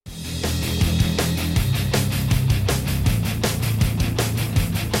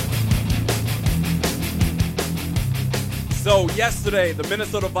So yesterday, the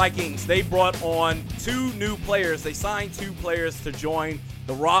Minnesota Vikings, they brought on two new players. They signed two players to join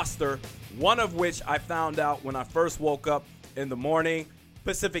the roster, one of which I found out when I first woke up in the morning.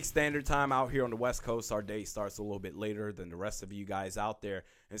 Pacific Standard Time out here on the West Coast, our day starts a little bit later than the rest of you guys out there.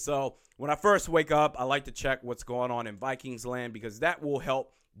 And so when I first wake up, I like to check what's going on in Vikings land because that will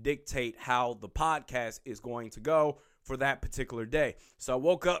help dictate how the podcast is going to go for that particular day. So I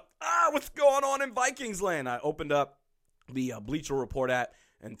woke up, what's going on in Vikings land? I opened up the Bleacher Report app,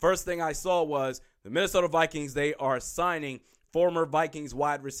 and first thing I saw was the Minnesota Vikings, they are signing former Vikings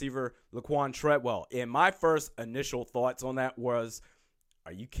wide receiver Laquan Treadwell. And my first initial thoughts on that was,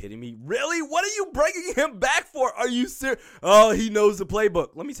 are you kidding me? Really? What are you bringing him back for? Are you serious? Oh, he knows the playbook.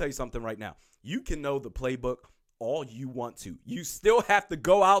 Let me tell you something right now. You can know the playbook all you want to. You still have to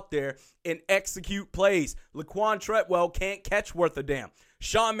go out there and execute plays. Laquan Treadwell can't catch worth a damn.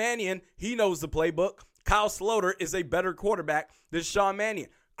 Sean Mannion, he knows the playbook. Kyle Sloter is a better quarterback than Sean Mannion.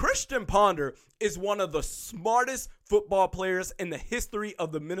 Christian Ponder is one of the smartest football players in the history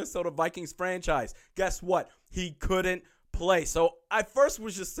of the Minnesota Vikings franchise. Guess what? He couldn't play. So I first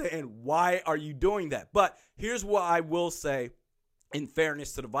was just saying, why are you doing that? But here's what I will say in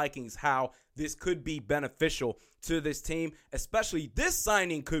fairness to the Vikings, how this could be beneficial to this team, especially this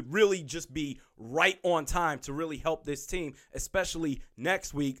signing could really just be right on time to really help this team, especially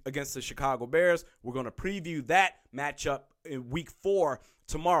next week against the Chicago Bears. We're going to preview that matchup in week 4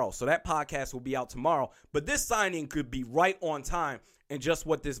 tomorrow. So that podcast will be out tomorrow. But this signing could be right on time and just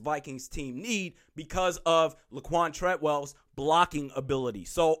what this Vikings team need because of Laquan Treadwell's blocking ability.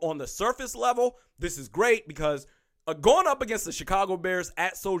 So on the surface level, this is great because going up against the Chicago Bears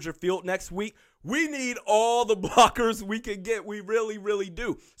at Soldier Field next week, we need all the blockers we can get. We really, really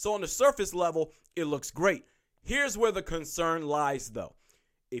do. So on the surface level, it looks great. Here's where the concern lies, though.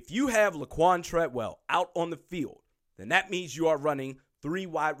 If you have Laquan Treadwell out on the field, then that means you are running 3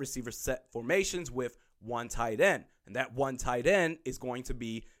 wide receiver set formations with 1 tight end. And that 1 tight end is going to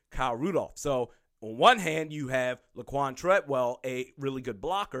be Kyle Rudolph. So on one hand, you have Laquan Treadwell, a really good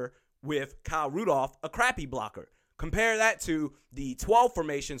blocker, with Kyle Rudolph, a crappy blocker. Compare that to the 12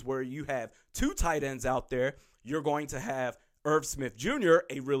 formations where you have 2 tight ends out there. You're going to have Irv Smith Jr.,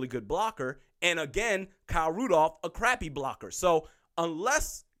 a really good blocker, and again, Kyle Rudolph, a crappy blocker. So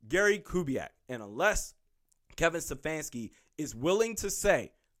unless Gary Kubiak and unless Kevin Stefanski is willing to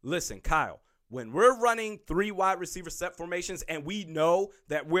say, listen, Kyle, when we're running 3 wide receiver set formations and we know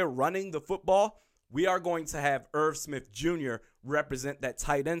that we're running the football, we are going to have Irv Smith Jr. represent that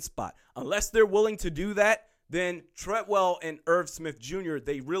tight end spot. Unless they're willing to do that, then Treadwell and Irv Smith Jr.,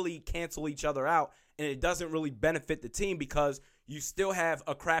 they really cancel each other out, and it doesn't really benefit the team because you still have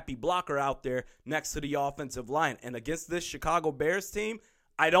a crappy blocker out there next to the offensive line. And against this Chicago Bears team,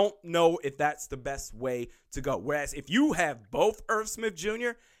 I don't know if that's the best way to go. Whereas if you have both Irv Smith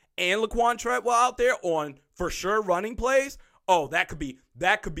Jr. and Laquan Treadwell out there on for sure running plays, that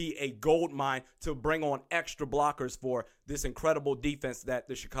could be a gold mine to bring on extra blockers for this incredible defense that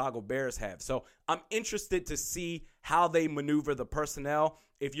the Chicago Bears have. So I'm interested to see how they maneuver the personnel.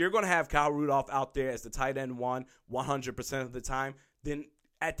 If you're going to have Kyle Rudolph out there as the tight end 100% of the time, then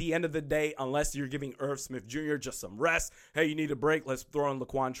at the end of the day, unless you're giving Irv Smith Jr. just some rest, hey, you need a break, let's throw in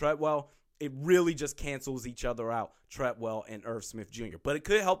Laquan Treadwell, it really just cancels each other out, Treadwell and Irv Smith Jr. But it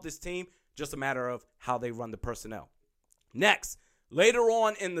could help this team, just a matter of how they run the personnel. Next, later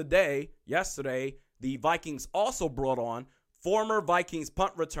on in the day, yesterday, the Vikings also brought on former Vikings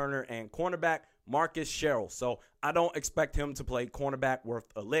punt returner and cornerback Marcus Sherels. So I don't expect him to play cornerback worth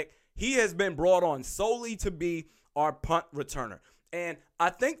a lick. He has been brought on solely to be our punt returner. And I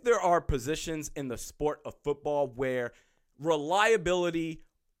think there are positions in the sport of football where reliability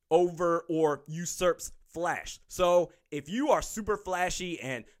over or usurps flash. So if you are super flashy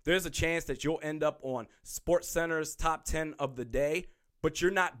and there's a chance that you'll end up on SportsCenter's top 10 of the day, but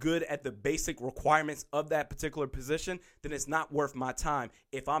you're not good at the basic requirements of that particular position, then it's not worth my time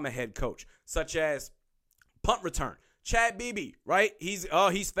if I'm a head coach. Such as punt return. Chad Beebe, right? He's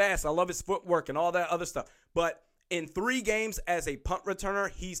fast. I love his footwork and all that other stuff. But in 3 games as a punt returner,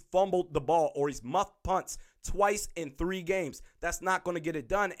 he's fumbled the ball or he's muffed punts twice in 3 games. That's not going to get it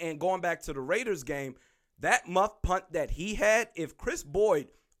done. And going back to the Raiders game, that muff punt that he had, if Chris Boyd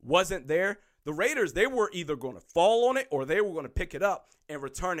wasn't there, the Raiders, they were either going to fall on it or they were going to pick it up and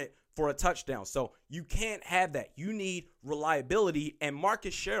return it for a touchdown. So you can't have that. You need reliability, and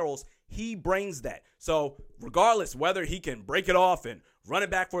Marcus Sherels, he brings that. So regardless whether he can break it off and run it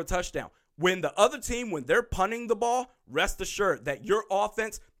back for a touchdown, when the other team, when they're punting the ball, rest assured that your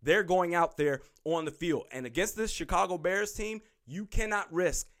offense, they're going out there on the field. And against this Chicago Bears team, you cannot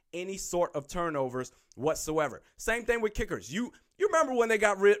risk any sort of turnovers whatsoever. Same thing with kickers. You remember when they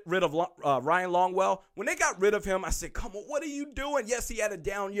got rid of Ryan Longwell? When they got rid of him, I said, come on, what are you doing? Yes, he had a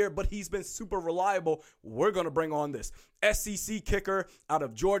down year, but he's been super reliable. We're going to bring on this SEC kicker out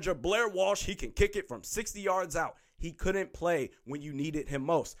of Georgia, Blair Walsh. He can kick it from 60 yards out. He couldn't play when you needed him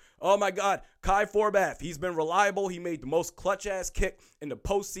most. Oh, my God. Kai Forbath, he's been reliable. He made the most clutch-ass kick in the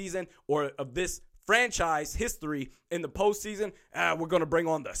postseason or of this franchise history in the postseason. We're going to bring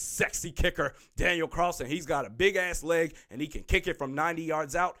on the sexy kicker, Daniel Carlson. He's got a big-ass leg, and he can kick it from 90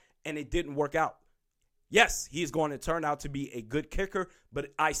 yards out, and it didn't work out. Yes, he's going to turn out to be a good kicker,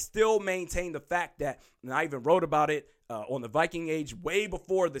 but I still maintain the fact that, and I even wrote about it on the Viking Age way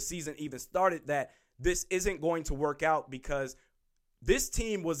before the season even started, that this isn't going to work out because this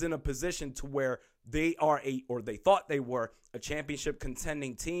team was in a position to where they thought they were a championship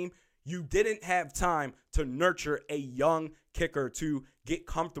contending team. You didn't have time to nurture a young kicker to get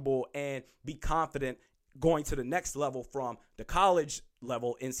comfortable and be confident going to the next level from the college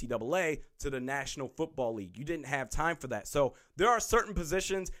level NCAA to the National Football League. You didn't have time for that. So there are certain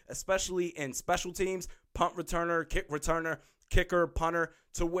positions, especially in special teams, punt returner, kick returner, kicker, punter,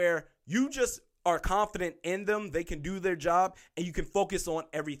 to where you just are confident in them, they can do their job, and you can focus on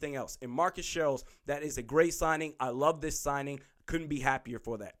everything else. And Marcus Sherels, that is a great signing. I love this signing. Couldn't be happier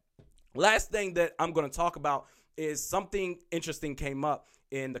for that. Last thing that I'm going to talk about is something interesting came up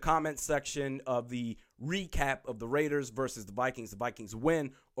in the comments section of the recap of the Raiders versus the Vikings. The Vikings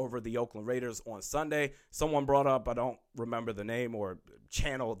win over the Oakland Raiders on Sunday. Someone brought up, I don't remember the name or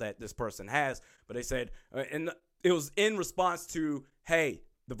channel that this person has, but they said, and it was in response to, hey,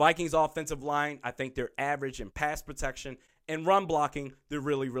 the Vikings offensive line, I think they're average in pass protection and run blocking. They're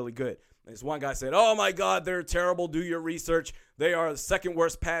really, really good. This one guy said, oh my God, they're terrible. Do your research. They are the second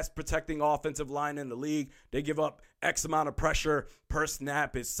worst pass protecting offensive line in the league. They give up X amount of pressure per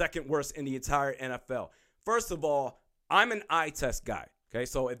snap. It's second worst in the entire NFL. First of all, I'm an eye test guy. Okay,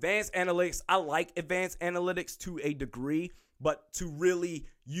 so advanced analytics, I like advanced analytics to a degree, but to really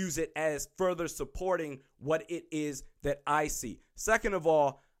use it as further supporting what it is that I see. Second of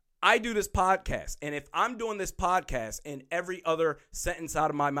all, I do this podcast, and if I'm doing this podcast and every other sentence out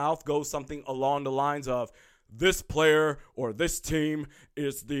of my mouth goes something along the lines of this player or this team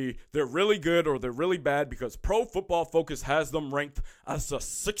they're really good or they're really bad because Pro Football Focus has them ranked as the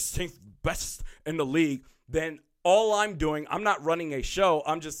 16th best in the league, then all I'm doing, I'm not running a show.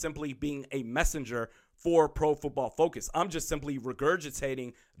 I'm just simply being a messenger for Pro Football Focus. I'm just simply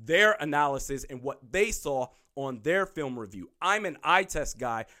regurgitating their analysis and what they saw on their film review. I'm an eye test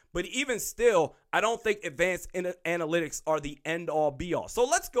guy, but even still, I don't think advanced analytics are the end-all be-all. So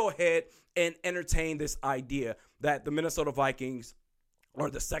let's go ahead and entertain this idea that the Minnesota Vikings are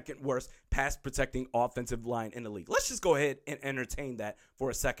the second worst pass-protecting offensive line in the league. Let's just go ahead and entertain that for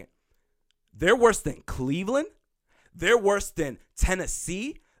a second. They're worse than Cleveland. They're worse than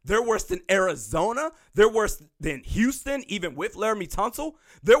Tennessee. They're worse than Arizona. They're worse than Houston, even with Laramie Tunsil.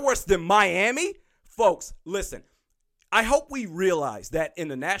 They're worse than Miami. Folks, listen, I hope we realize that in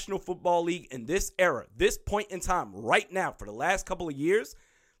the National Football League in this era, this point in time right now for the last couple of years,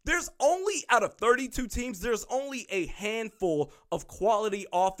 there's only, out of 32 teams, there's only a handful of quality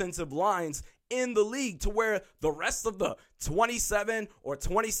offensive lines in the league to where the rest of the 27 or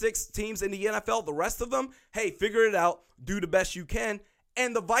 26 teams in the NFL, the rest of them, hey, figure it out, do the best you can.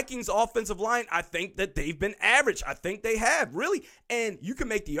 And the Vikings offensive line, I think that they've been average. I think they have, really. And you can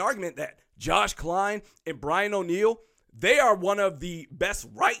make the argument that Josh Klein and Brian O'Neill, they are one of the best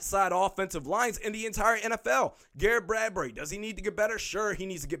right side offensive lines in the entire NFL. Garrett Bradbury, does he need to get better? Sure, he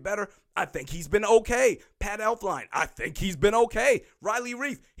needs to get better. I think he's been okay. Pat Elflein, I think he's been okay. Riley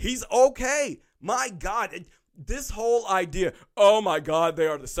Reif, he's okay. My God, this whole idea, oh my God, they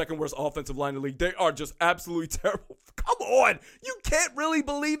are the second worst offensive line in the league. They are just absolutely terrible. Come on. You can't really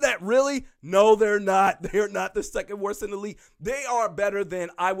believe that, really? No, they're not. They're not the second worst in the league. They are better than,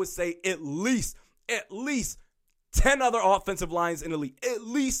 I would say, at least 10 other offensive lines in the league. At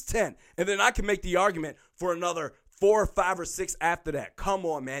least 10. And then I can make the argument for another 4 or 5 or 6 after that. Come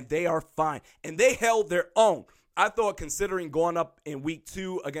on, man. They are fine. And they held their own. I thought, considering going up in week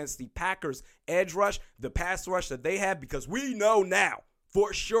 2 against the Packers edge rush, the pass rush that they have, because we know now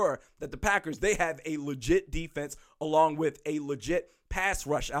for sure that the Packers, they have a legit defense along with a legit pass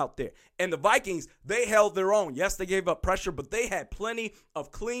rush out there. And the Vikings, they held their own. Yes, they gave up pressure, but they had plenty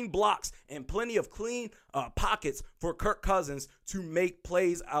of clean blocks and plenty of clean pockets for Kirk Cousins to make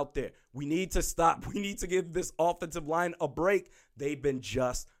plays out there. We need to stop. We need to give this offensive line a break. They've been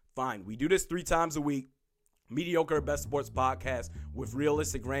just fine. We do this 3 times a week. Mediocre Best Sports Podcast with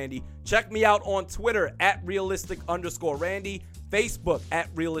Realistic Randy. Check me out on Twitter at realistic_Randy, Facebook at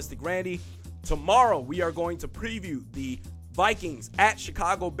Realistic Randy. Tomorrow we are going to preview the Vikings at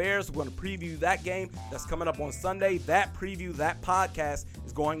Chicago Bears. We're going to preview that game that's coming up on Sunday. That podcast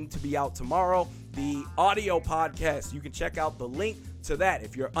is going to be out tomorrow. The audio podcast, you can check out the link to that.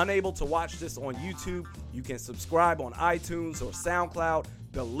 If you're unable to watch this on YouTube, you can subscribe on iTunes or SoundCloud.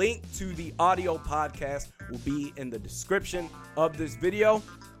 The link to the audio podcast will be in the description of this video.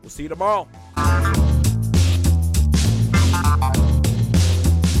 We'll see you tomorrow.